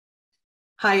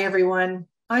Hi, everyone.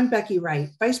 I'm Becky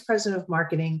Wright, Vice President of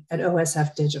Marketing at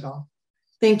OSF Digital.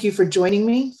 Thank you for joining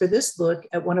me for this look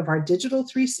at one of our Digital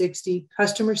 360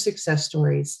 customer success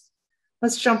stories.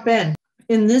 Let's jump in.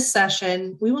 In this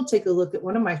session, we will take a look at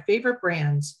one of my favorite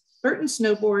brands, Burton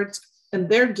Snowboards, and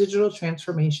their digital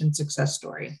transformation success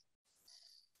story.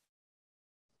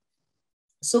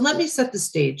 So let me set the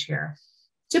stage here.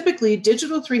 Typically,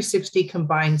 Digital 360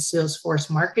 combines Salesforce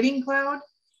Marketing Cloud,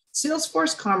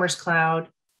 Salesforce Commerce Cloud,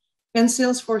 and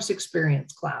Salesforce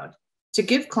Experience Cloud to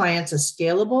give clients a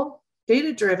scalable,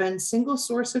 data-driven single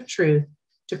source of truth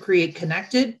to create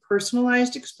connected,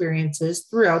 personalized experiences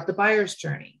throughout the buyer's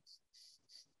journey.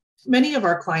 Many of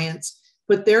our clients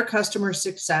put their customer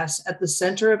success at the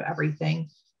center of everything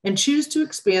and choose to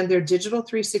expand their Digital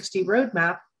 360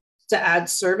 roadmap to add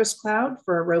Service Cloud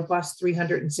for a robust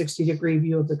 360-degree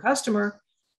view of the customer,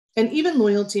 and even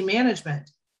loyalty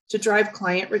management to drive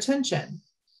client retention.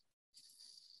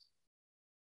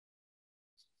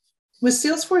 With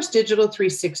Salesforce Digital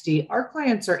 360, our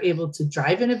clients are able to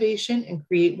drive innovation and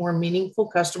create more meaningful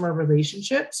customer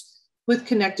relationships with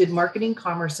connected marketing,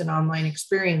 commerce, and online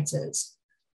experiences.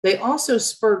 They also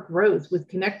spur growth with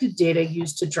connected data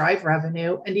used to drive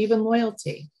revenue and even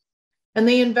loyalty. And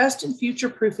they invest in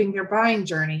future-proofing their buying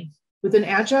journey with an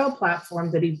agile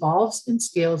platform that evolves and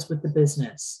scales with the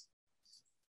business.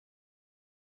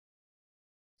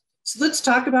 So let's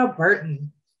talk about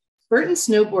Burton. Burton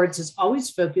Snowboards is always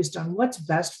focused on what's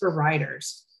best for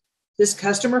riders. This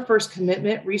customer-first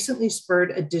commitment recently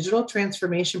spurred a digital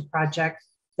transformation project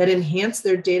that enhanced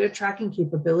their data tracking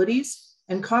capabilities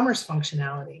and commerce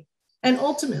functionality, and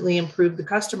ultimately improved the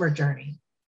customer journey.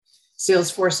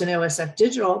 Salesforce and OSF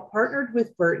Digital partnered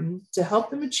with Burton to help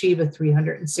them achieve a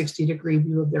 360-degree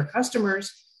view of their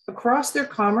customers across their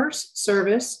commerce,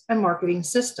 service, and marketing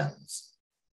systems.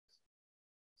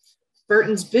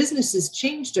 Burton's business has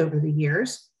changed over the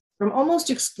years from almost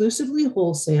exclusively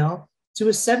wholesale to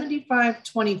a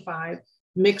 75-25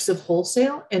 mix of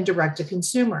wholesale and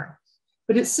direct-to-consumer,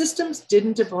 but its systems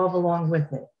didn't evolve along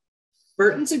with it.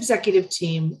 Burton's executive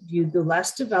team viewed the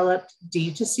less developed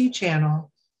D2C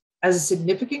channel as a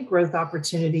significant growth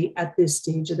opportunity at this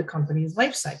stage of the company's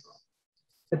life cycle.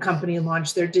 The company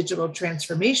launched their digital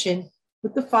transformation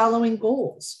with the following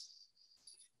goals.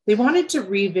 They wanted to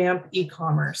revamp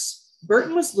e-commerce.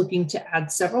 Burton was looking to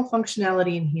add several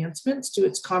functionality enhancements to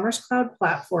its Commerce Cloud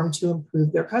platform to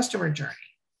improve their customer journey.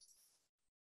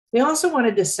 They also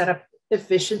wanted to set up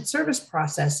efficient service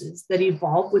processes that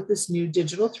evolve with this new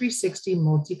Digital 360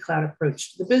 multi-cloud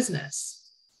approach to the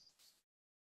business.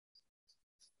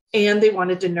 And they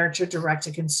wanted to nurture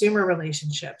direct-to-consumer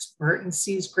relationships. Burton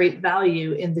sees great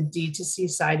value in the D2C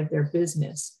side of their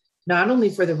business, not only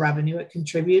for the revenue it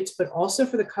contributes, but also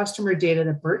for the customer data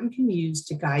that Burton can use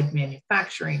to guide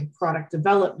manufacturing, product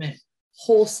development,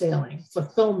 wholesaling,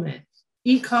 fulfillment,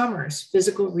 e-commerce,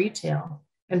 physical retail,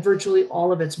 and virtually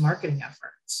all of its marketing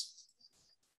efforts.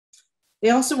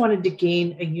 They also wanted to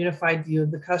gain a unified view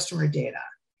of the customer data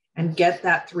and get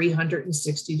that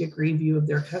 360-degree view of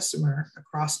their customer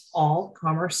across all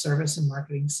commerce, service, and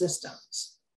marketing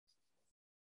systems.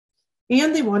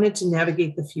 And they wanted to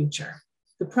navigate the future.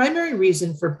 The primary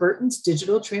reason for Burton's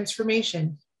digital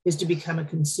transformation is to become a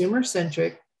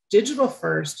consumer-centric,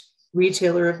 digital-first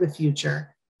retailer of the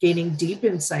future, gaining deep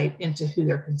insight into who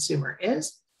their consumer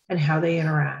is and how they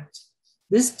interact.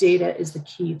 This data is the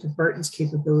key to Burton's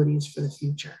capabilities for the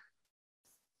future.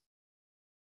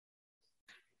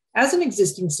 As an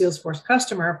existing Salesforce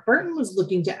customer, Burton was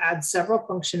looking to add several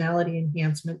functionality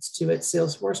enhancements to its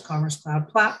Salesforce Commerce Cloud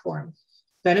platform,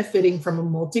 benefiting from a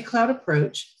multi-cloud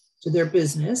approach to their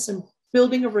business and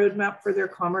building a roadmap for their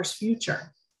commerce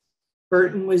future.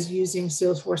 Burton was using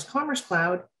Salesforce Commerce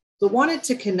Cloud, but wanted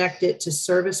to connect it to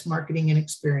service, marketing, and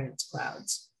experience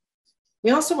clouds.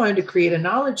 They also wanted to create a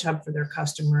knowledge hub for their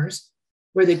customers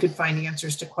where they could find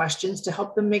answers to questions to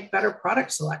help them make better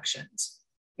product selections.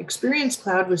 Experience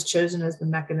Cloud was chosen as the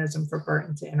mechanism for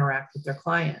Burton to interact with their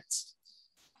clients.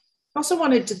 They also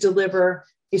wanted to deliver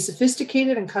a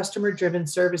sophisticated and customer-driven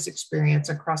service experience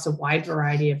across a wide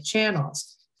variety of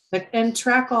channels and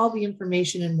track all the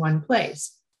information in one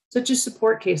place, such as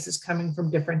support cases coming from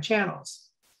different channels.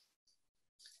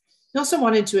 They also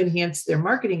wanted to enhance their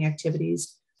marketing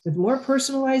activities with more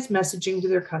personalized messaging to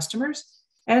their customers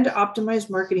and to optimize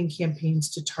marketing campaigns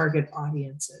to target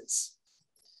audiences.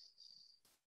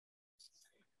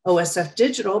 OSF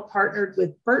Digital partnered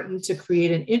with Burton to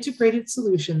create an integrated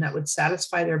solution that would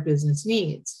satisfy their business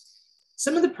needs.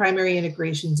 Some of the primary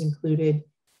integrations included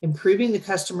improving the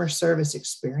customer service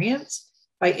experience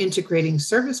by integrating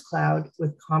Service Cloud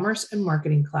with commerce and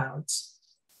marketing clouds,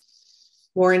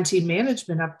 Warranty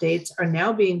management updates are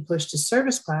now being pushed to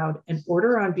Service Cloud, and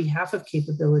order on behalf of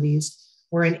capabilities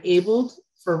were enabled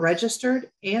for registered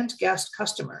and guest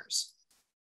customers.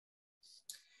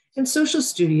 And Social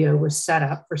Studio was set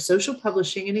up for social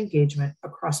publishing and engagement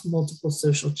across multiple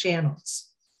social channels.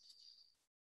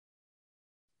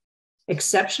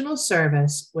 Exceptional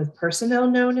service with personnel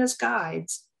known as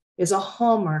guides is a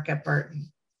hallmark at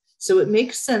Burton, so it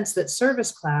makes sense that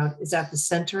Service Cloud is at the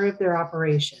center of their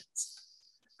operations.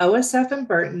 OSF and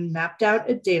Burton mapped out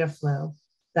a data flow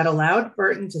that allowed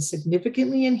Burton to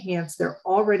significantly enhance their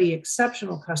already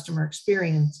exceptional customer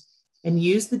experience and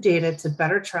use the data to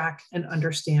better track and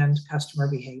understand customer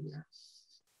behavior.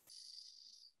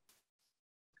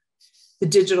 The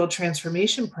digital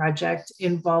transformation project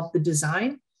involved the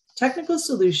design, technical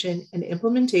solution, and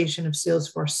implementation of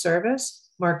Salesforce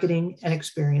Service, Marketing, and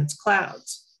Experience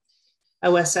Clouds.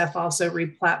 OSF also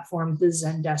replatformed the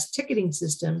Zendesk ticketing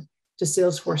system to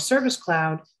Salesforce Service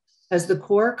Cloud as the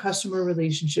core customer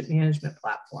relationship management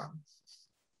platform.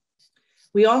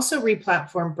 We also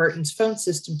replatformed Burton's phone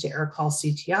system to AirCall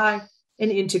CTI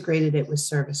and integrated it with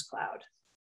Service Cloud.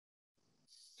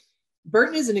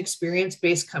 Burton is an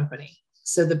experience-based company,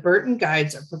 so the Burton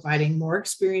Guides are providing more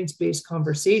experience-based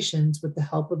conversations with the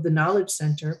help of the Knowledge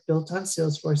Center built on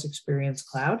Salesforce Experience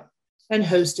Cloud and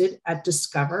hosted at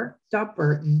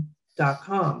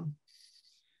discover.burton.com.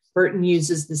 Burton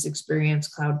uses this Experience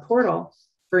Cloud portal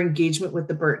for engagement with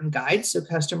the Burton Guides so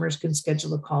customers can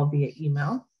schedule a call via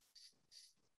email.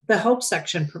 The help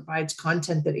section provides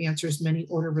content that answers many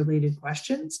order-related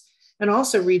questions and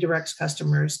also redirects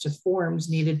customers to forms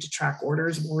needed to track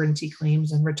orders, warranty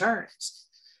claims, and returns.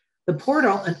 The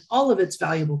portal and all of its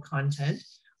valuable content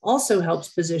also helps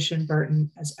position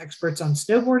Burton as experts on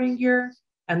snowboarding gear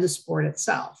and the sport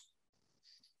itself.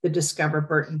 The Discover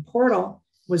Burton portal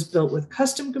was built with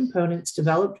custom components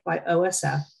developed by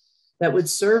OSF that would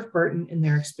serve Burton in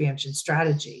their expansion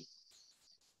strategy.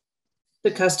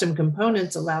 The custom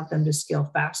components allowed them to scale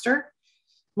faster,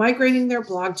 migrating their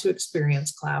blog to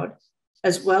Experience Cloud,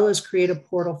 as well as create a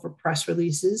portal for press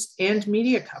releases and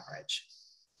media coverage.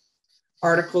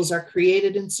 Articles are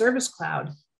created in Service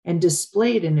Cloud and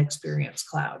displayed in Experience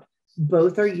Cloud.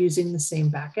 Both are using the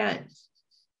same backend.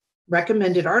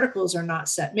 Recommended articles are not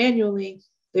set manually.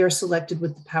 They are selected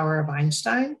with the power of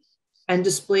Einstein and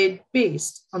displayed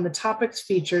based on the topics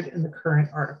featured in the current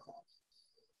article.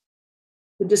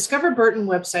 The Discover Burton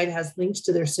website has links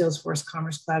to their Salesforce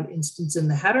Commerce Cloud instance in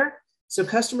the header, so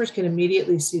customers can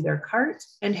immediately see their cart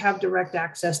and have direct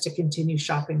access to continue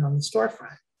shopping on the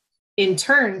storefront. In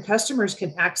turn, customers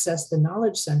can access the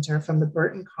Knowledge Center from the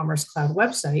Burton Commerce Cloud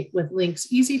website with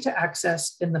links easy to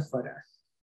access in the footer.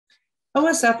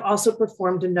 OSF also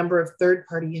performed a number of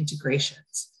third-party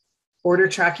integrations. Order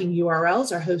tracking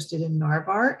URLs are hosted in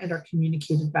Narvar and are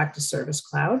communicated back to Service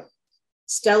Cloud.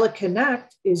 Stella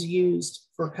Connect is used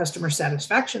for customer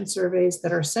satisfaction surveys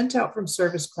that are sent out from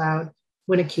Service Cloud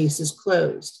when a case is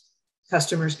closed.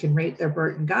 Customers can rate their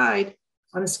Burton Guide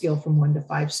on a scale from 1 to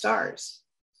 5 stars.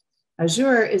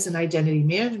 Azure is an identity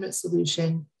management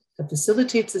solution that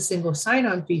facilitates the single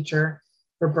sign-on feature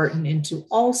for Burton into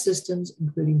all systems,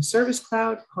 including Service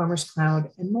Cloud, Commerce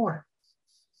Cloud, and more.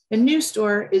 And New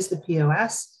Store is the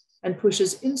POS and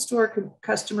pushes in-store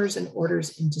customers and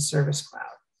orders into Service Cloud.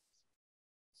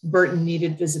 Burton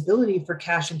needed visibility for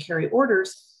cash and carry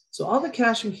orders, so all the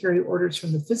cash and carry orders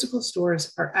from the physical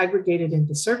stores are aggregated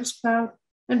into Service Cloud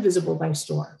and visible by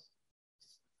store.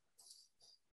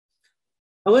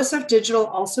 OSF Digital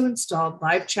also installed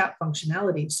live chat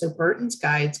functionality so Burton's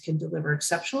Guides can deliver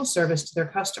exceptional service to their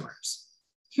customers.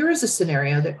 Here is a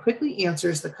scenario that quickly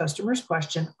answers the customer's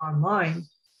question online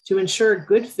to ensure a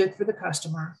good fit for the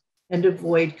customer and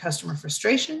avoid customer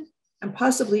frustration and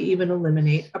possibly even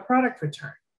eliminate a product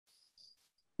return.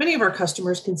 Many of our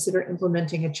customers consider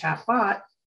implementing a chat bot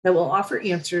that will offer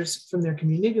answers from their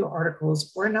community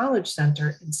articles or knowledge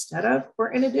center instead of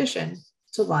or in addition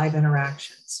to live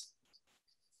interactions.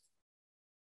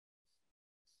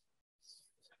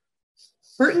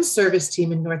 Burton's service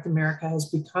team in North America has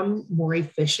become more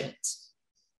efficient,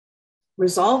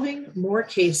 resolving more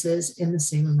cases in the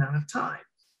same amount of time.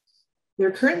 They're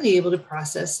currently able to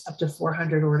process up to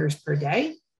 400 orders per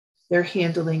day. They're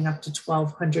handling up to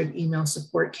 1,200 email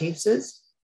support cases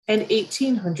and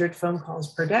 1,800 phone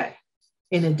calls per day,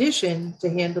 in addition to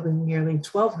handling nearly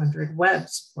 1,200 web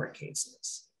support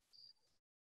cases.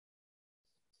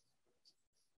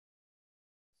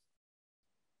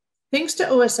 Thanks to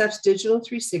OSF's Digital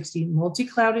 360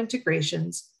 multi-cloud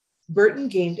integrations, Burton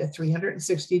gained a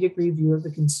 360-degree view of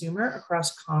the consumer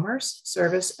across commerce,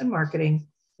 service, and marketing,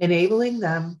 enabling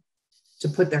them to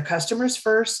put their customers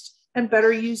first and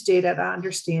better use data to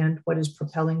understand what is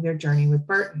propelling their journey with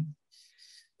Burton.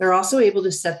 They're also able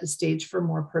to set the stage for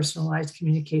more personalized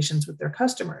communications with their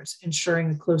customers,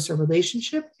 ensuring a closer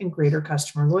relationship and greater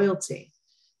customer loyalty.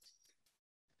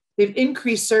 They've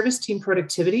increased service team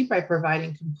productivity by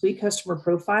providing complete customer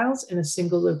profiles in a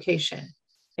single location,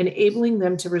 enabling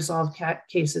them to resolve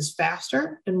cases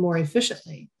faster and more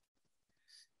efficiently.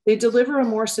 They deliver a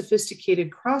more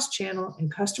sophisticated cross-channel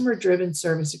and customer-driven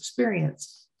service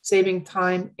experience, saving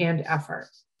time and effort.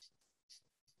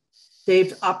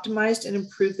 They've optimized and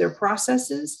improved their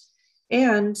processes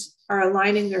and are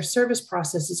aligning their service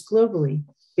processes globally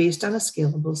based on a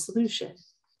scalable solution.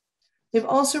 They've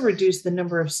also reduced the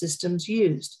number of systems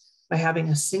used by having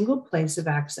a single place of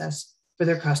access for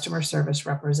their customer service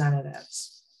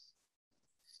representatives.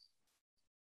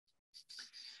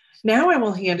 Now I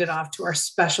will hand it off to our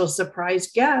special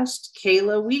surprise guest,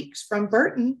 Kayla Weeks from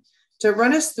Burton, to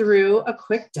run us through a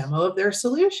quick demo of their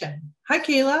solution. Hi,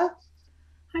 Kayla.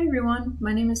 Hi everyone,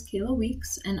 my name is Kayla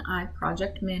Weeks and I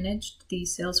project managed the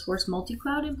Salesforce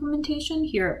multi-cloud implementation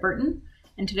here at Burton,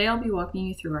 and today I'll be walking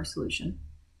you through our solution.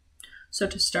 So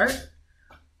to start,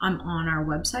 I'm on our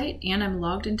website and I'm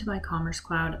logged into my Commerce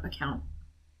Cloud account.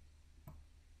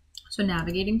 So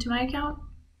navigating to my account,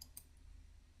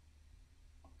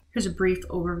 here's a brief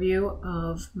overview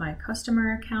of my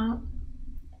customer account,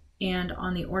 and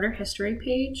on the order history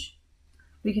page,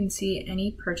 we can see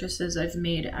any purchases I've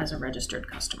made as a registered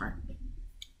customer.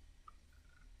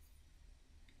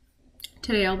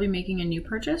 Today I'll be making a new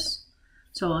purchase,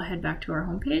 so I'll head back to our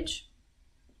homepage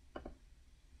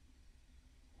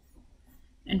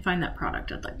and find that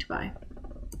product I'd like to buy.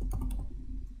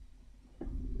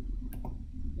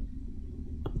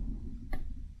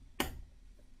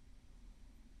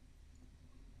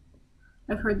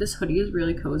 I've heard this hoodie is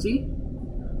really cozy,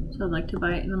 so I'd like to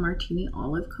buy it in the martini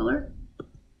olive color.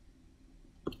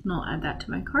 And I'll add that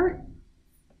to my cart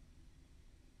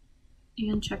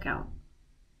and check out.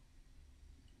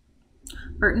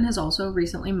 Burton has also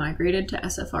recently migrated to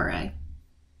SFRA.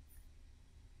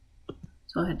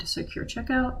 So I'll head to secure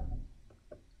checkout.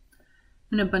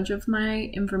 And a bunch of my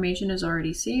information is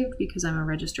already saved because I'm a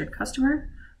registered customer.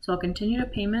 So I'll continue to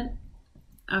payment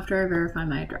after I verify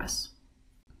my address.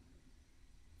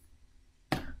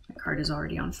 My card is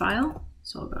already on file,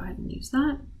 so I'll go ahead and use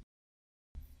that.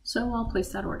 So I'll place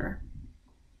that order.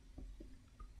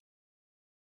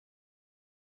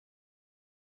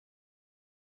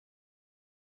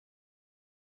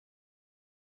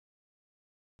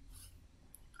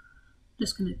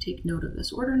 Just going to take note of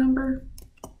this order number.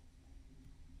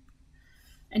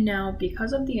 And now,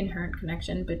 because of the inherent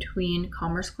connection between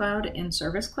Commerce Cloud and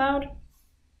Service Cloud,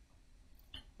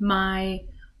 my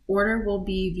order will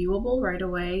be viewable right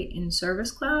away in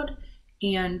Service Cloud,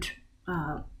 and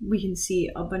we can see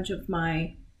a bunch of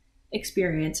my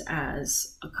experience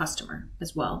as a customer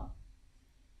as well.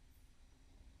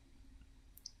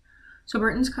 So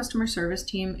Burton's customer service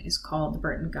team is called the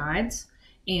Burton Guides,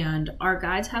 and our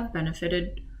guides have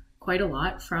benefited quite a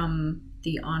lot from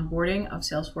the onboarding of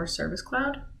Salesforce Service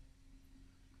Cloud.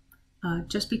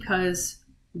 Just because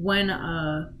when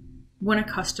a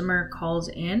customer calls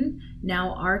in,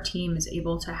 now our team is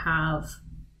able to have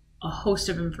a host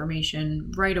of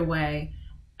information right away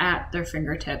at their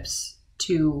fingertips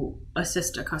to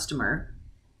assist a customer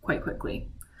quite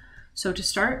quickly. So to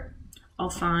start,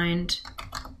 I'll find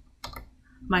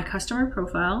my customer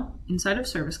profile inside of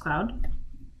Service Cloud.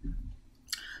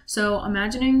 So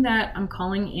imagining that I'm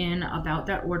calling in about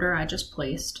that order I just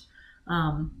placed,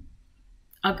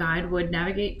 a guide would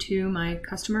navigate to my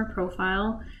customer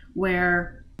profile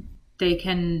where they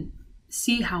can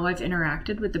see how I've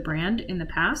interacted with the brand in the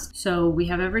past. So we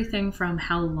have everything from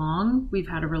how long we've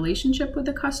had a relationship with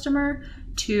the customer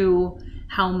to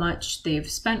how much they've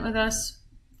spent with us,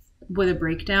 with a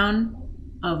breakdown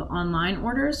of online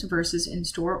orders versus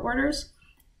in-store orders,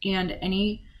 and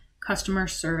any customer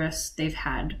service they've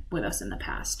had with us in the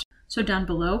past. So down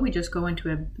below, we just go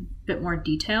into a bit more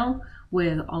detail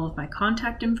with all of my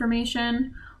contact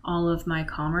information, all of my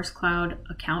Commerce Cloud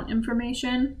account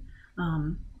information,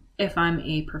 if I'm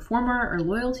a performer or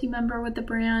loyalty member with the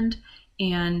brand,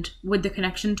 and with the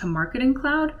connection to Marketing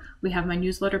Cloud, we have my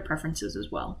newsletter preferences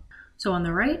as well. So on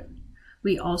the right,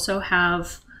 we also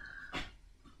have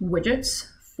widgets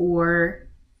for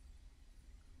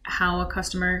how a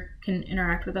customer can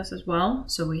interact with us as well.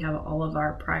 So we have all of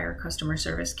our prior customer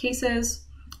service cases,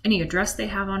 any address they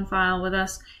have on file with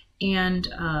us, and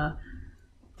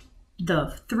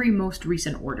the 3 most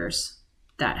recent orders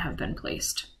that have been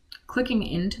placed. Clicking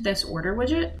into this order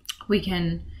widget, we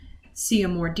can see a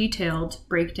more detailed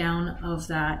breakdown of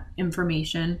that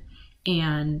information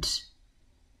and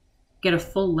get a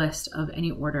full list of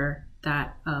any order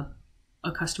that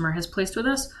a customer has placed with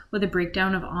us, with a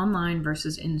breakdown of online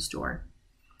versus in-store.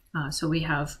 So we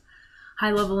have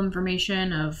high-level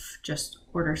information of just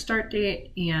order start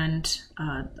date and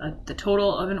the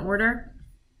total of an order.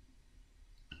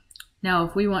 Now,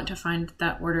 if we want to find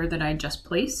that order that I just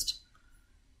placed,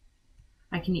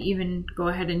 I can even go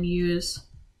ahead and use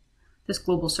this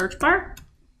global search bar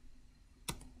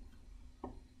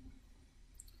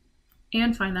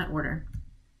and find that order.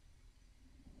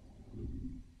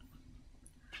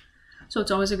 So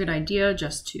it's always a good idea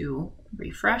just to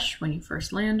refresh when you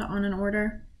first land on an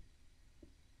order.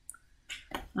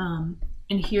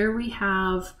 And here we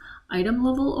have item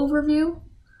level overview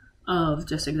of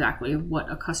just exactly what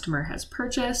a customer has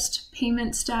purchased,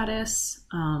 payment status,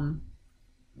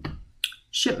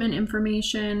 shipment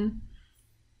information,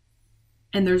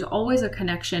 and there's always a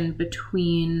connection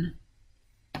between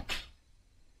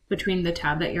the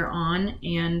tab that you're on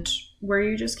and where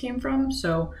you just came from.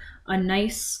 So a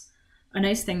nice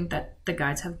thing that the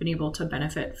guides have been able to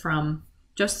benefit from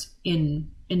just in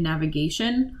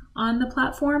navigation on the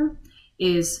platform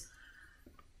is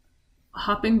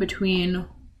hopping between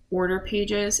order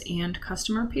pages and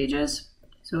customer pages.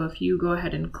 So if you go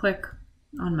ahead and click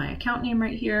on my account name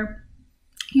right here,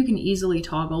 you can easily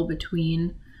toggle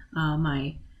between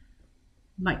my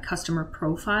customer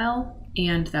profile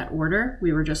and that order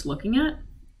we were just looking at.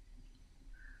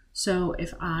 So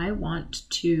if I want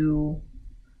to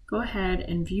go ahead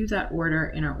and view that order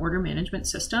in our order management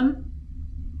system,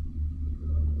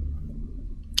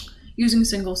 using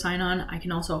single sign-on, I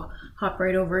can also hop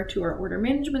right over to our order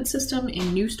management system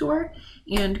in New Store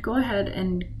and go ahead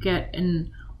and get an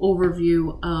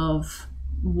overview of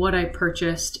what I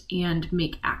purchased and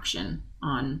make action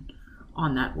on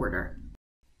that order.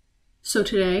 So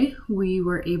today we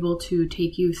were able to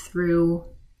take you through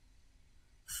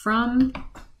from,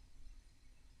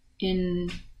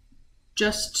 in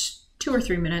just 2 or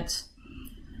 3 minutes,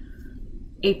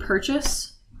 a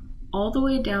purchase all the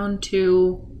way down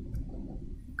to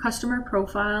customer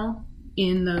profile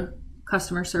in the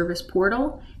customer service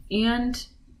portal, and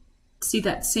see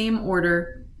that same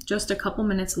order just a couple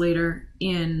minutes later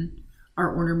in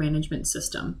our order management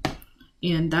system.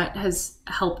 And that has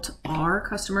helped our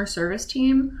customer service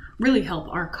team really help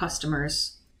our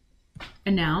customers.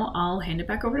 And now I'll hand it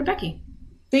back over to Becky.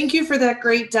 Thank you for that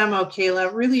great demo,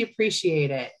 Kayla. Really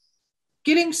appreciate it.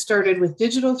 Getting started with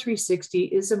Digital 360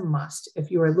 is a must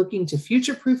if you are looking to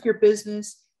future-proof your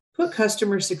business, put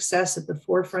customer success at the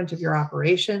forefront of your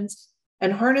operations,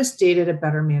 and harness data to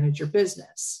better manage your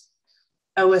business.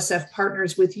 OSF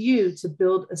partners with you to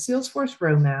build a Salesforce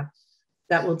roadmap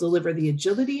that will deliver the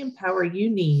agility and power you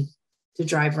need to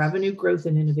drive revenue growth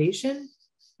and innovation,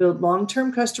 build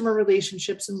long-term customer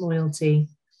relationships and loyalty,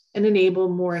 and enable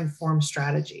more informed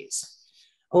strategies.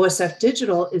 OSF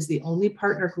Digital is the only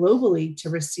partner globally to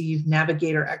receive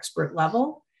Navigator Expert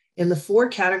level in the 4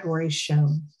 categories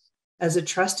shown. As a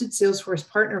trusted Salesforce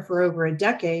partner for over a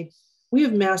decade, we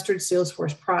have mastered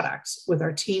Salesforce products with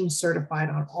our team certified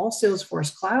on all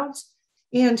Salesforce clouds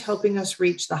and helping us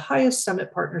reach the highest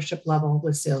summit partnership level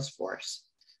with Salesforce.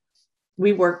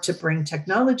 We work to bring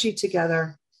technology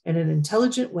together in an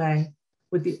intelligent way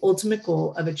with the ultimate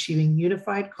goal of achieving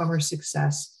unified commerce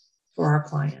success for our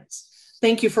clients.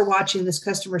 Thank you for watching this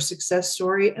customer success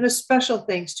story, and a special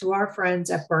thanks to our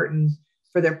friends at Burton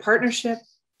for their partnership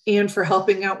and for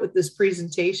helping out with this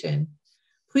presentation.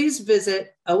 Please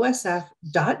visit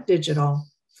osf.digital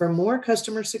for more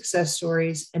customer success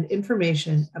stories and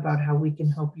information about how we can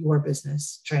help your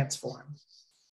business transform.